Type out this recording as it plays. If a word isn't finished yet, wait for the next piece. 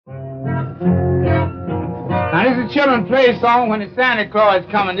Now this is a children's play song when the Santa Claus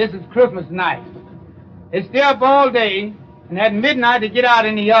is coming. This is Christmas night. They stay up all day, and at midnight they get out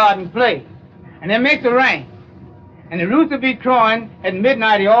in the yard and play. And it makes it rain. And the rooster be crowing at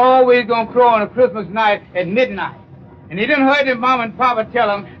midnight. He always gonna crow on a Christmas night at midnight. And he didn't heard their mom and papa tell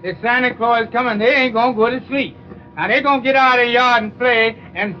them that Santa Claus is coming. They ain't gonna go to sleep. Now they gonna get out of the yard and play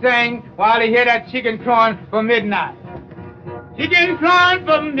and sing while they hear that chicken crowing for midnight. Chicken crowing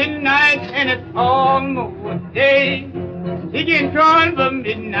for midnight and it's almost day. Chicken crowing for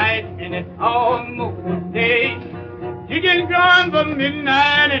midnight and it's almost day. Chicken crowing for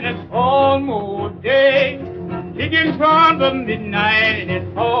midnight and it's almost day. Chicken crowing for midnight and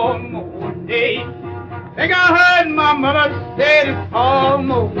it's almost day. Think I heard my mother say it's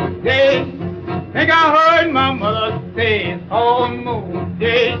almost day. Think I heard my mother say it's almost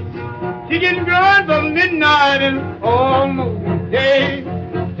day. Chicken crowing for midnight and it's almost day.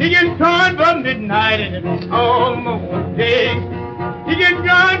 Chicken crowing for midnight and it's almost day. Chicken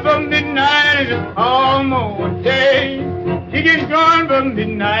crowing for midnight and it's almost day. Chicken crowing for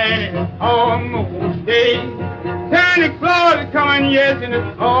midnight and it's almost day. Santa Claus is coming, yes, and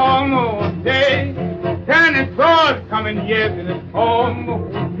it's almost day. Santa Claus is coming, yes, and it's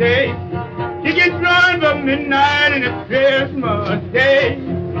almost day. Chicken crowing for midnight and it's Christmas Day.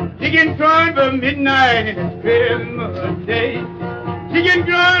 Chicken crowing for midnight and it's Christmas Day. Chicken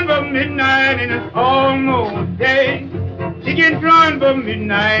crowing for midnight and it's almost day. Chicken crowing for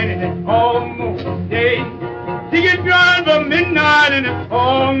midnight and it's almost day. Chicken crowing for midnight and it's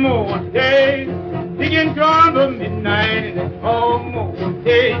almost day. Chicken crowing for midnight and it's almost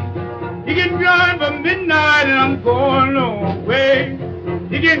day. Chicken crowing for midnight and I'm going away.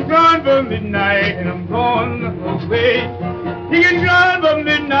 Chicken crowing for midnight and I'm going away. Chicken crowing for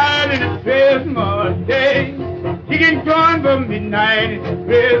midnight and it's Christmas Day. Chicken crowing for midnight and it's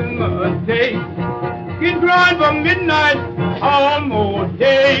Christmas Day. Chicken crowing for midnight, almost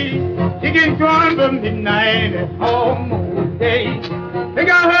day. Chicken crowing for midnight and it's almost day. Think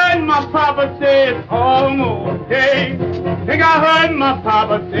I heard my papa say it's almost day. Think I heard my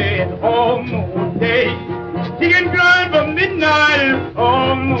papa say it's almost day. Chicken crowing for midnight and it's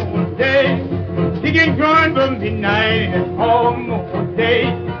almost day. Chicken crowing for midnight and it's almost day.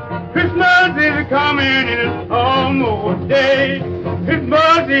 Christmas is coming and it's almost day.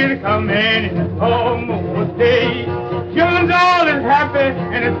 Christmas is coming and it's almost day. Children's all is happy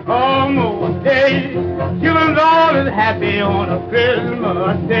and it's almost day. Children's all is happy on a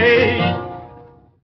Christmas day.